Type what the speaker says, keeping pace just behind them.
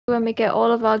when we get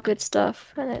all of our good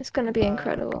stuff, and it's gonna be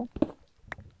incredible.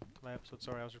 My episode,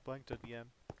 sorry, I was replying to DM.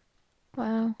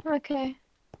 Wow. Okay.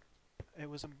 It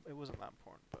wasn't that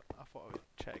important, but I thought I would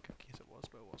check in case it was,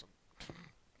 but it wasn't.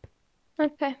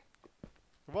 Okay.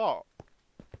 What?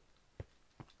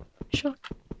 Sure.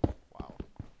 Wow.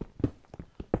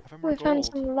 I found more We found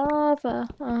gold. some lava.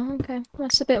 Oh, okay.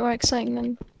 That's a bit more exciting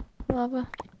than lava,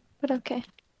 but okay.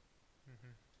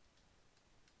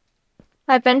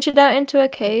 I ventured out into a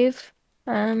cave,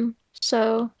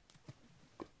 so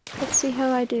let's see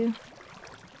how I do.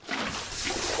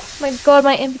 My god,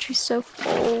 my inventory's so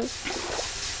full.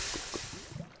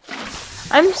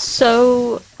 I'm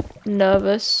so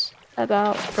nervous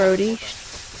about Brody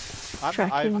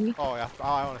tracking me. Oh yeah,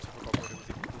 I honestly forgot Brody was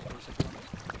even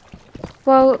close.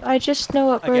 Well, I just know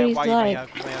what I get Brody's why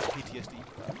like. you may have PTSD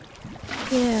for that.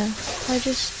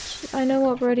 Yeah, I know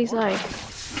what Brody's like.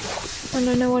 And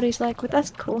I know what he's like, but that's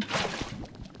cool.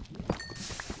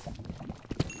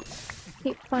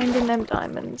 Keep finding them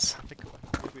diamonds. I think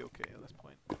we'll be okay at this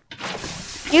point.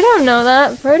 You don't know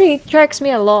that. Brody tracks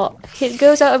me a lot. He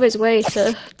goes out of his way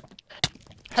to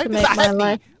make my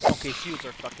life. Okay, shields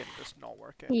are fucking just not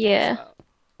working. Yeah.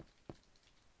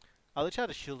 I literally had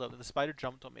a shield up and the spider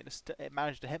jumped on me and it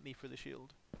managed to hit me for the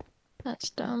shield. That's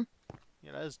dumb.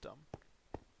 Yeah, that is dumb.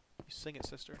 You sing it,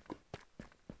 sister.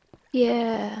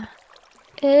 Yeah.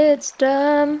 It's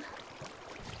dumb.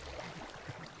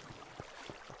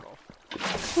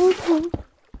 Fuck off.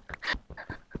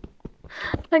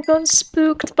 I got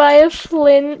spooked by a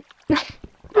flint.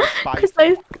 Cause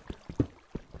I...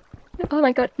 Oh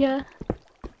my god, yeah.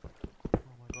 Oh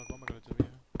my god, what am I gonna do here?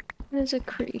 There's a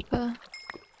creeper.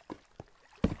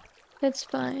 It's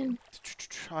fine.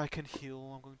 I can heal,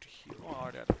 I'm going to heal. Oh, I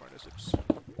already had 46.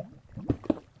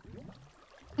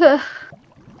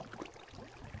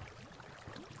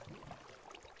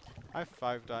 I have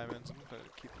 5 diamonds, I'm gonna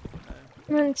keep them for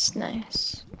now. That's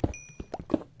nice.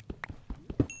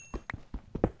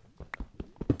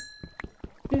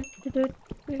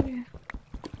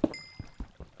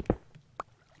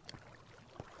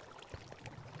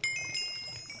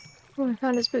 Oh, I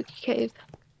found a spooky cave.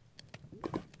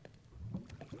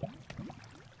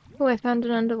 Oh, I found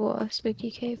an underwater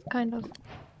spooky cave, kind of.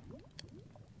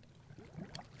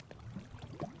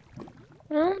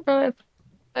 I don't know if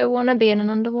I want to be in an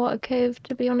underwater cave,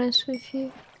 to be honest with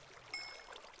you.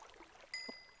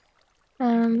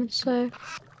 So...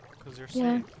 Because you're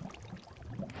yeah. safe.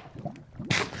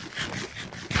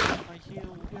 I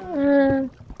heal, yeah.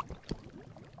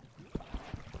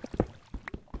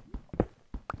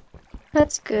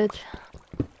 That's good.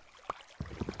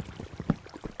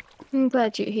 I'm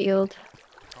glad you healed.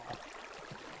 Oh.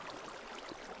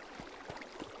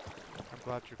 I'm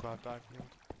glad you're glad I've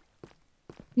healed.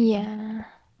 Yeah.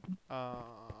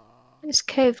 This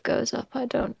cave goes up. I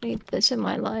don't need this in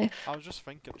my life. I was just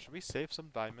thinking, should we save some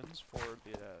diamonds for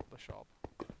the shop?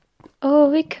 Oh,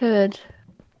 we could.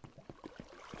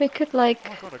 We could like... Oh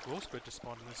my god, a glow squid just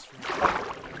spawned in this stream.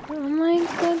 Oh my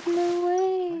god, no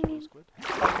way.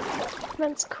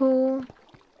 That's cool.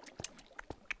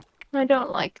 I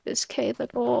don't like this cave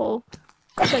at all.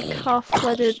 It's like half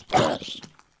flooded, but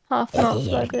half not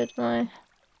flooded. I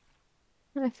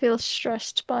feel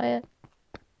stressed by it.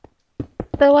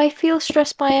 Though I feel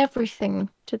stressed by everything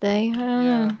today. I don't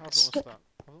know. I've noticed that.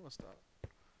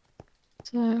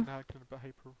 So... acting a bit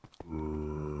hyper.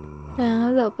 Yeah,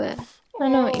 a little bit. I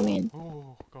know what you mean.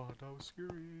 Oh god, that was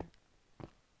scary.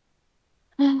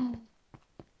 I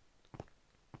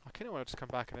kinda wanna just come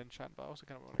back and enchant, but I also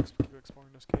kinda wanna keep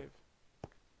exploring this cave.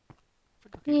 I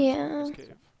think I'll keep exploring this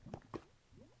cave.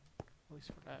 At least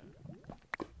for now.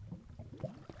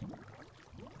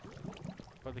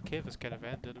 But the cave is kind of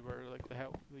ended where like the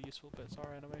useful bits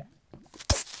are anyway.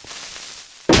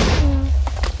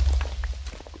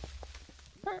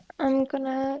 I'm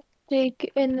gonna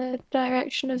dig in the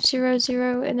direction of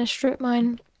 0-0 in a strip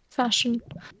mine fashion.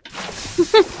 I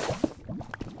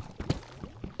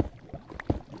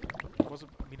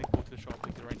wasn't meaning to go to the shop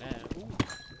like right now. Ooh.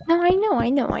 No, I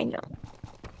know.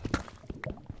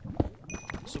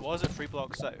 So was it 3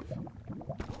 blocks south?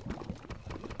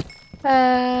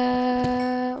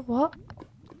 What? Do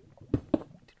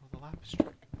you know the lapis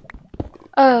trick?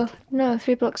 Oh, no,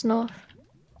 3 blocks north.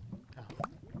 Oh.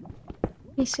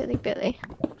 You silly Billy.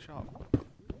 Shop.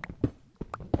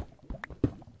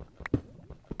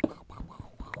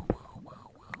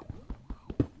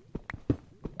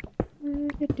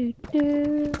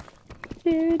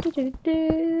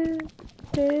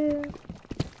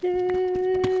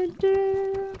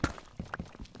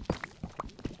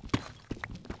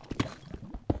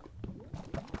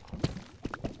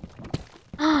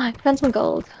 Ah, I Found some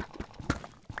gold.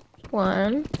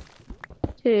 1,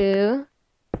 2,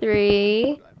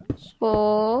 3, Diamonds.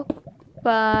 4,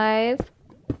 5,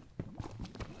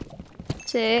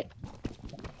 6.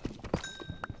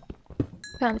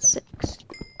 Found 6.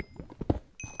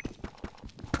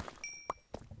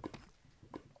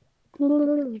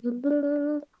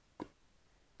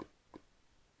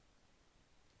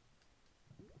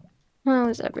 How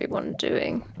is everyone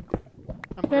doing?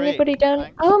 I'm Is great. anybody done?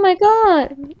 Thanks. Oh my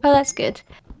god! Oh, that's good.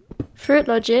 Fruit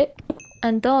Logic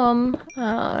and Dom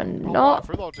are Oh wow, not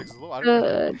Fruit Logic's is low. I didn't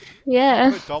really. good. Yeah.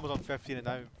 I thought Dom was on 15 and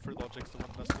now Fruit Logic's the one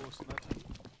that's lowest on it.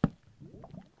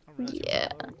 I didn't realize he was Yeah.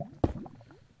 that low.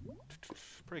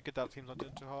 Pretty good that team's not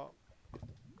doing too hot.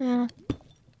 Yeah.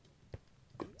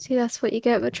 See, that's what you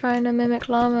get with trying to mimic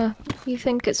Llama. You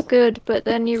think it's good, but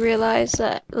then you realize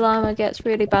that Llama gets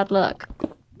really bad luck. You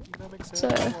mimics So.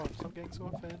 everyone. Stop getting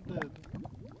so offended.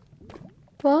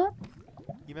 What?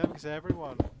 You mimics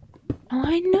everyone. Oh,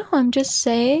 I know. I'm just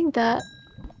saying that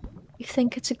you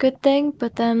think it's a good thing,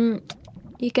 but then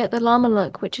you get the Llama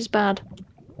luck, which is bad.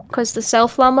 Because the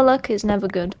self-Llama luck is never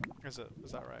good. Is it?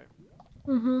 Is that right?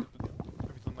 Mm-hmm. Have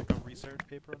you done like a research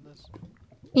paper on this?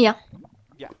 Yeah.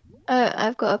 Yeah.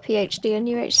 I've got a PhD in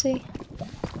UHC.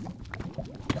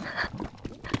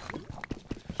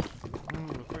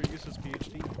 Very useless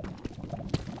PhD.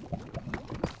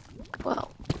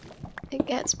 Well, it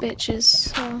gets bitches,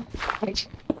 so...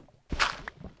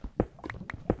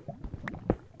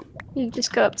 You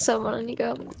just go up to someone and you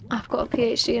go, I've got a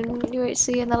PhD in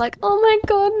UHC, and they're like, oh my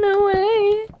god, no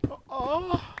way!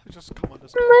 Oh, just come on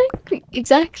this Like,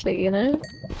 exactly, you know?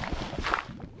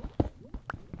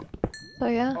 So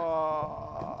yeah.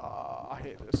 Oh, I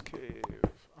hate this cave.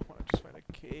 I want to just find a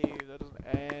cave that doesn't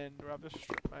end. Grab a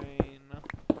strip mine.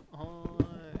 Oh.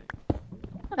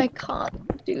 I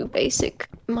can't do basic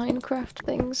Minecraft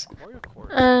things. Warrior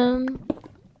quartz.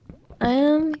 I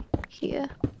am here.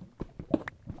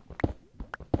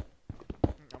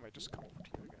 I might just come over to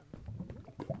you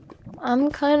again. I'm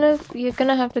kind of... You're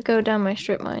gonna have to go down my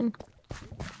strip mine.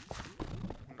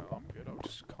 No, I'm good. I'll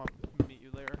just come meet you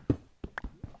there.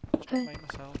 Strip mine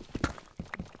myself.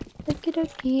 Okie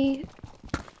dokie.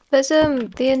 There's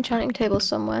the enchanting table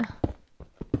somewhere.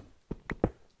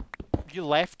 You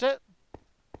left it?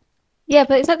 Yeah,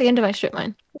 but it's at the end of my strip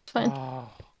mine. It's fine. Oh.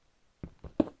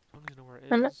 I don't even know where it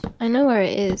is. I know where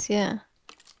it is, yeah.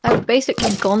 I've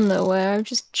basically gone nowhere, I've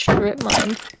just strip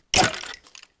mined.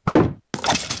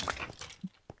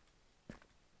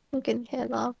 I can hear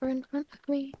lava in front of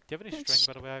me. Do you have any string,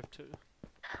 by the way? I have two.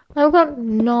 I've got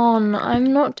none.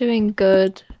 I'm not doing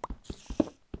good.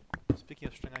 Speaking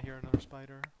of string, I hear another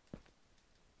spider.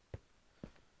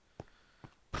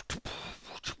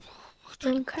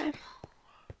 Okay.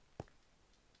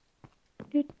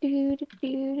 Do do do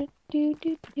do do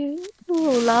do do.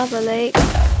 Ooh, lava lake.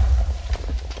 Again,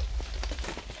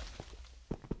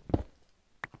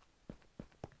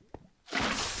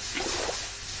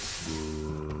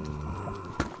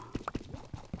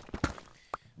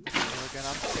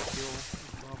 I'm still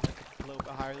like a little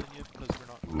bit higher than you because we're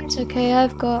not. It's okay.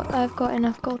 I've got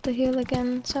enough gold to heal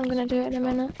again, so I'm gonna do it in a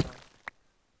minute.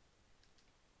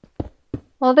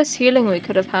 Well, this healing we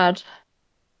could have had.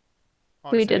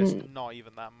 Honestly, We didn't. It's not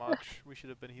even that much. We should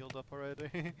have been healed up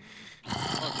already.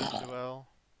 Not doing too well.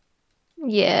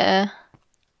 Yeah.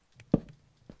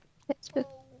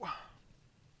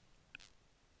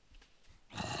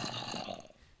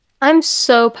 I'm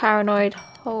so paranoid.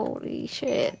 Holy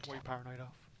shit. What are you paranoid of?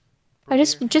 I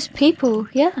just people,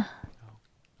 yeah. No.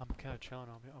 I'm kind of chilling,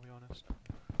 I'll be honest.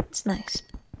 It's nice.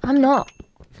 I'm not.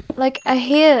 Like,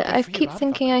 I keep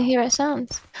thinking I hear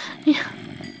sounds. Yeah.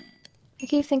 I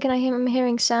keep thinking I'm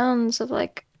hearing sounds of,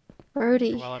 like,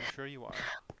 Brody. Well, I'm sure you are.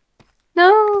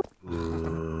 No!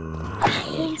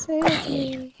 Don't say it to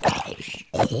me.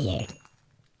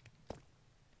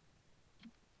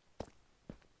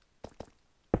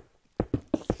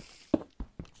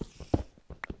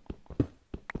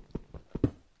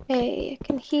 Hey, I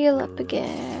can heal up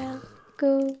again.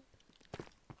 Go.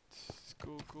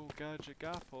 Go, gadget,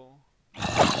 gapple.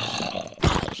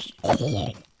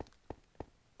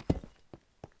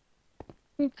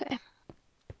 Okay.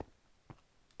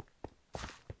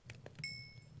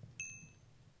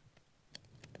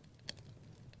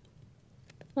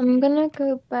 I'm gonna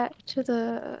go back to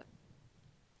the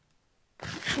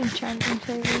enchanting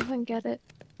table and get it.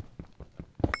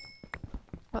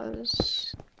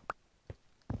 Because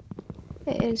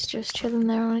it is just chilling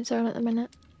there on its own at the minute.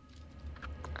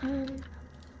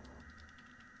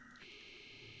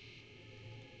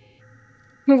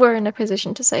 We're in a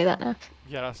position to say that now.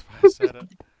 Yeah, that's why I said it.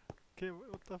 Okay,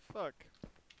 what the fuck?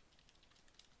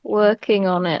 working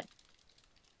on it.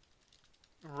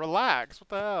 Relax, what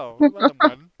the hell? Let them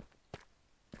win.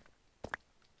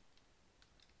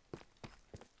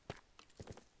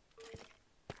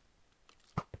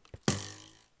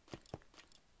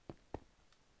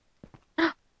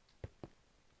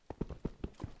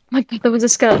 My god, there was a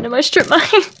skeleton in my strip mine.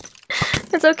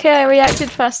 It's okay, I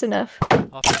reacted fast enough.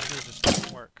 Lots of shields just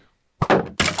don't work.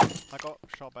 I got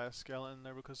shot by a skeleton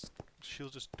there because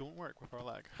shields just don't work with our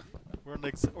lag. We're in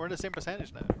the same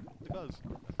percentage now. Because.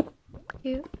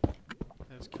 Cute.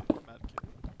 It's cute, mad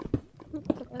cute.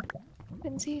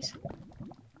 Pinsies.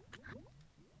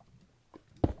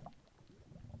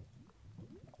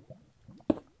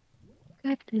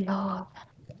 Good lord.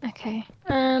 Okay.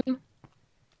 Oh my god,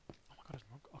 it's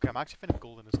monk. Okay, I'm actually finding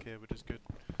gold in this cave, which is good.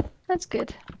 That's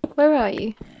good. Where are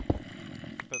you?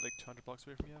 About like 200 blocks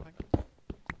away from you, I think.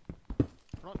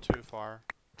 We're not too far.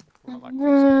 We're not like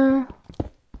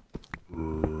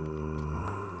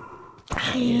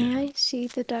yeah, I see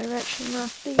the direction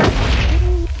roughly.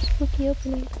 Oh, spooky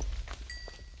opening.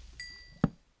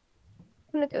 I'm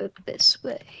gonna go this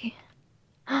way.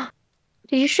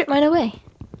 Did you strip mine away?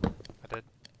 I did.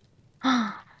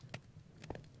 I'm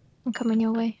coming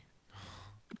your way.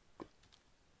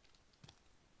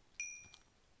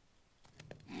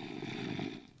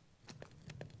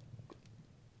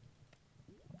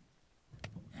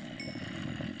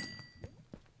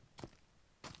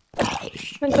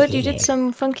 Oh my god, you did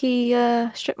some funky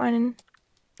strip mining.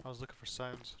 I was looking for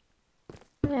sounds.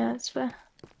 Yeah, that's fair.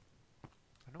 I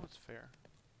know it's fair.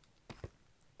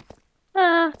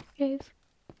 Ah, cave.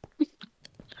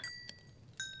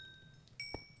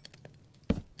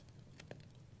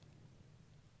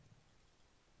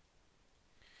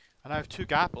 And I have 2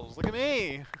 gapples. Look at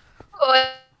me! Oi.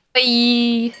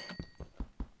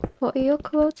 What are your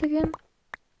quotes again?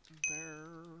 There.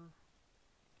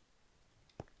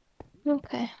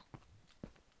 Okay.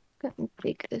 Gonna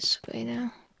dig this way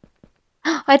now.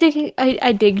 I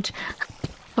digged.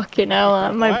 Fucking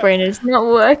hell, my What? brain is not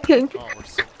working. Oh, we're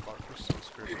so fucked. We're so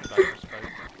screwed with the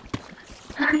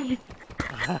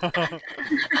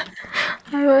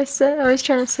I was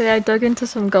trying to say I dug into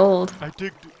some gold. I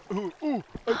digged. Ooh, ooh,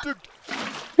 I digged.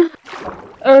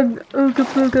 Ooga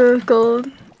booga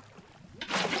gold.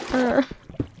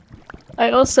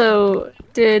 I also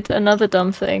did another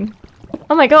dumb thing.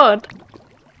 Oh my god!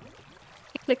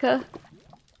 Clicker.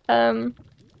 I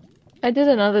did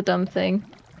another dumb thing.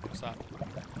 What's that?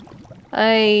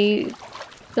 I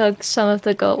dug some of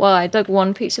the gold. Well, I dug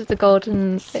one piece of the gold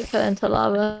and it fell into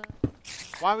lava.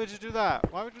 Why would you do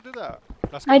that? Why would you do that?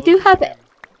 That's I gonna do lose have the it.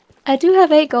 I do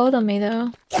have 8 gold on me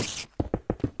though.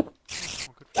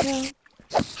 game.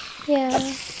 Yeah.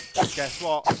 Guess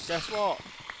what? Guess what?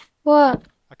 What?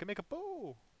 I can make a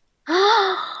bow.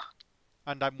 Oh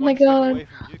And I'm my one step god. away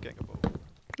from you getting a bow.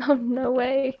 Oh no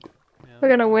way. Yeah. We're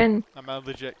gonna win. I'm a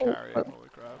legit Oh, carry. Holy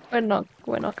crap.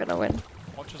 we're not gonna win.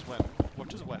 Watch us win.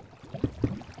 Watch us win.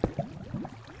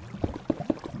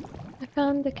 I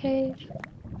found the cave.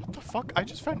 What the fuck? I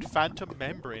just found phantom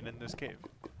membrane in this cave.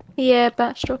 Yeah,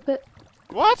 batch drop it.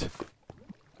 What?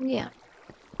 Yeah.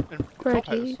 In Already.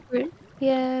 Clubhouse?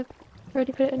 Yeah.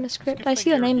 Already put it in the script. Good I thing see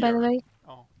your you're name by the here. way.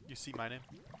 Oh, you see my name?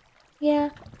 Yeah.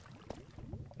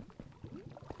 Oh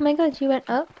my god, you went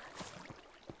up?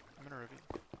 I'm in a ravine.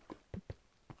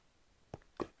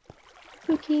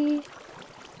 Spooky. Not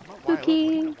why I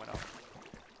Spooky. went up.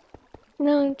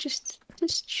 No, just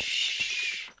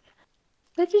shh.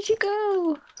 Where did you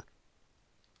go?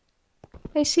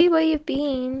 I see where you've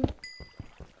been.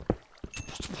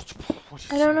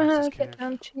 I don't know how to get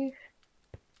down to.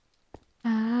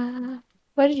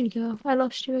 Where did you go? I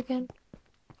lost you again.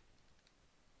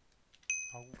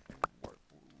 I'll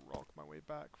rock my way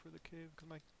back for the cave because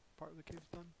my part of the cave's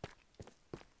done.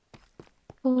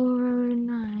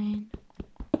 409.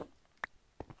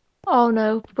 Oh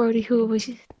no, Brody, who was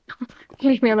you?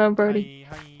 Leave me alone, Brody.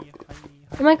 Hi, hi, hi,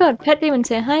 Oh my god, hi, Pet Demon's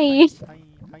here. Hi. hi,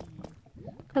 hi.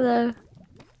 Hello.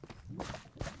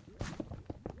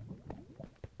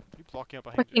 You blocking up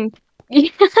behind you.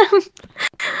 Fucking.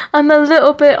 I'm a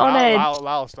little bit on edge.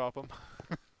 I'll stop him.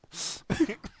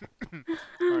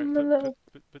 Alright,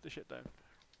 put the shit down.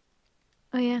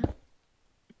 Oh yeah.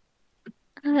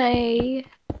 Hi.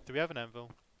 Do we have an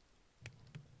anvil?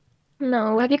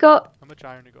 No, have you got? How much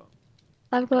iron you got?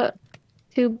 I've got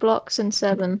 2 blocks and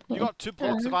 7. You got 2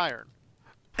 blocks of iron.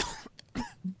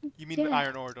 You mean the Yeah.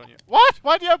 iron ore, don't you? What?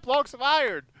 Why do you have blocks of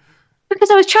iron? Because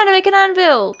I was trying to make an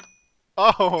anvil.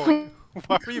 Oh,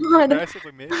 why are you God.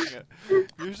 progressively making it?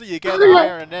 Usually you get the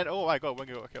iron and then oh my god, when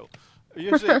you got a kill.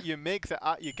 Usually you make the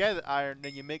you get the iron,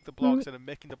 then you make the blocks, and then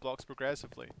making the blocks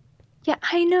progressively. Yeah,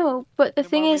 I know, but the Then why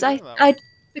thing were is, you doing that?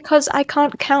 because I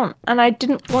can't count, and I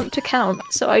didn't want to count,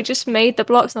 so I just made the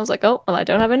blocks, and I was like, oh, well, I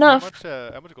don't have enough.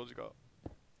 How much gold you got?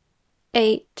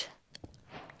 8.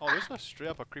 Oh, there's a straight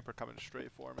up a creeper coming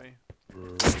straight for me. Oh,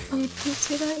 you didn't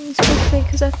say that. You spoke to me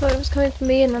because I thought it was coming for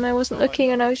me, and then I wasn't No,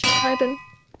 looking, and I was just hiding.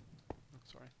 Oh,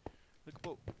 sorry. Look,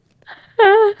 boat.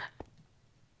 Boat.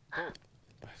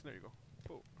 There you go.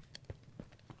 Boat.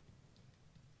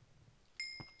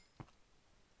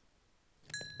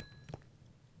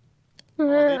 Oh,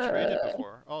 they traded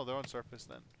before. Oh, they're on surface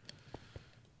then.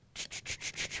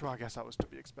 Well, I guess that was to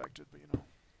be expected, but you know.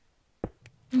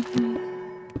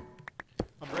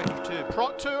 I'm breaking 2.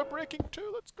 Prot 2, I'm breaking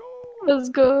 2, let's go! Let's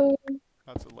go.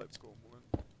 That's a let's go moment.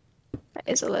 That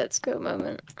is a let's go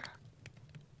moment.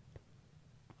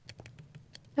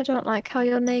 I don't like how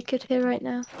you're naked here right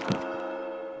now.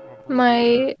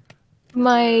 My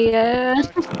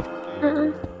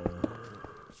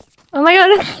Oh my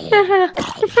god.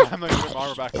 I'm gonna put my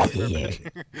armor back on here,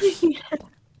 bitch.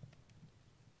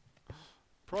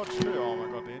 Prot 2, oh my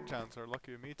god, the enchants are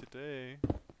lucky with me today.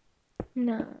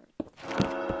 No.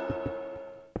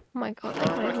 Oh my god, I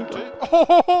can't even do.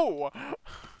 Oh!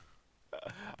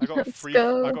 I got Let's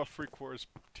go. I got free quarters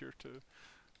tier 2.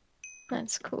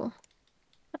 That's cool.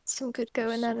 That's some good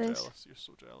going, that is. Jealous. You're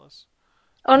so jealous.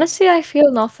 Honestly, I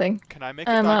feel nothing. Can I make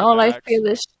a diamond All I axe? feel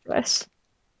is stress.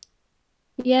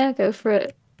 Yeah, go for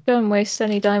it. Don't waste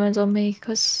any diamonds on me,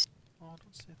 because... Oh,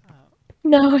 don't say that.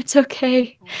 No, it's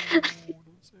okay. Oh, don't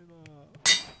say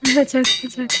that. No, it's okay,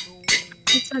 it's okay. No.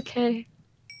 It's okay.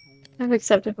 No. I've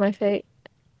accepted my fate.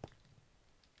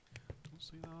 Don't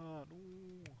say that. No.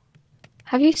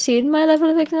 Have you seen my level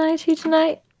of anxiety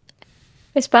tonight?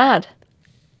 It's bad.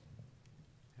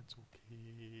 It's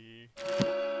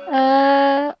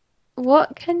okay.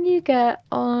 What can you get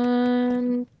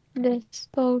on this?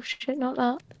 Oh shit, not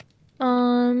that.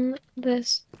 On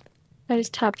this. I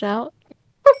just tapped out.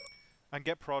 And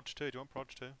get Proj too. Do you want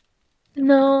Proj too?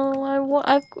 No,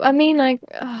 I mean, like,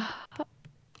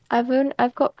 I've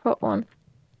got prot 1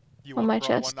 You on want my Prot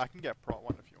chest. 1? I can get Prot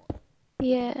 1 if you want.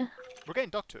 Yeah. We're getting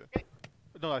Duck 2.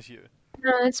 No, that's you.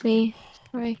 No, it's me.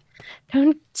 Sorry.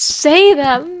 Don't say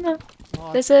them!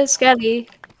 Oh, There's a skelly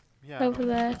yeah, over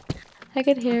there. I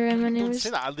could hear him and it Don't was... say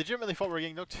that. I legitimately thought we were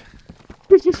getting Duck 2.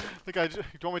 Like, do you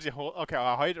want me to hold? Okay,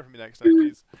 I'll hide it from you next time,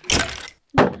 please.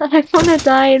 I wanna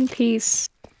die in peace.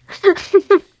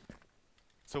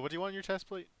 So, what do you want in your chest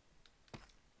plate?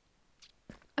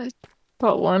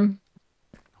 Prot 1.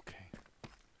 Okay.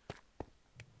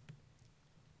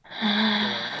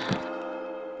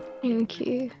 Thank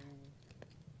you.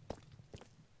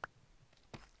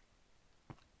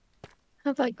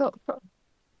 Have I got prot?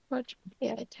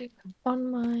 Yeah, I do.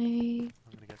 On my... I'm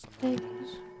gonna get some more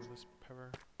for this power.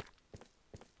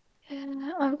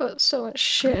 Yeah, I've got so much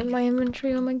shit in my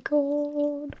inventory, oh my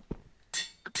god.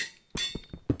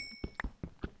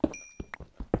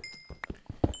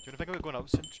 Do you think about going up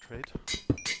soon to trade?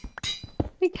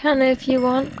 We can if you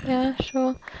want, yeah,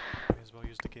 sure. May as well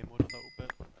use the game mode a little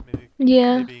bit. Maybe,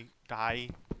 Yeah. maybe die.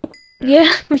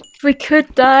 Yeah, we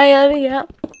could die, yeah.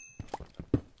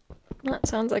 That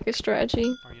sounds like a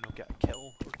strategy. Or, you know, get a kill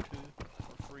or 2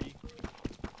 for free.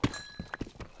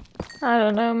 I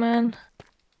don't know, man.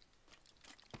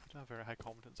 You don't have very high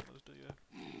confidence in us, do you?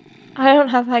 I don't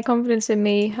have high confidence in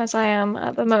me as I am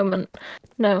at the moment.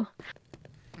 No.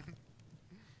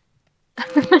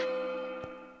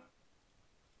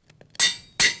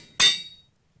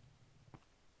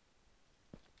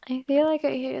 I feel like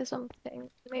I hear something.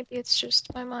 Maybe it's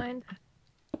just my mind.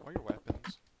 What are your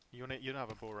weapons? You don't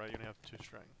have a bow, right? You only have 2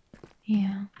 string.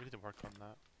 Yeah. We need to work on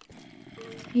that.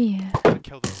 Yeah. Gotta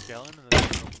kill the skeleton and then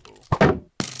kill the bow.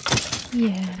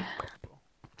 Yeah.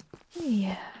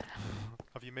 Yeah.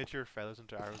 Have you made your feathers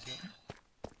into arrows yet?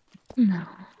 No.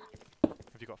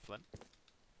 Have you got flint?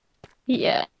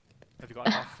 Yeah. Have you got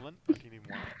enough flint, or do you need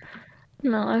more?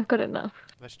 No, I've got enough.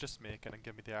 Let's just make it and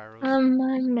give me the arrows.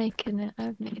 I'm making it.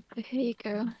 I've made it. Here you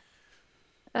go.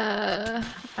 Have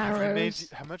you made, Arrows.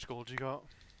 how much gold you got?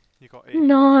 You got 8.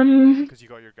 None. Because you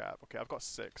got your gap. Okay, I've got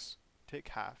 6. Take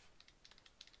half.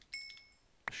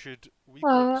 Should we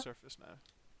go up surface now?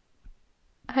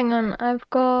 Hang on, I've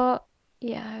got...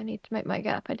 Yeah, I need to make my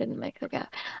gap. I didn't make the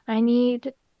gap. I need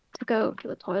to go to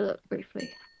the toilet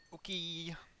briefly.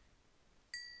 Okay.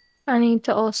 I need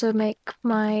to also make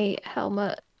my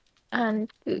helmet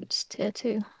and boots tier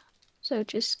 2. So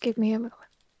just give me a moment.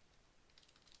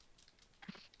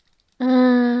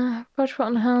 Approach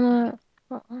button helmet.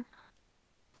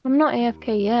 I'm not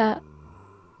AFK yet.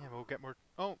 Yeah, we'll get more.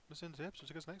 Oh, this ends the episode.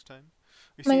 See you guys next time.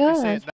 Oh my god.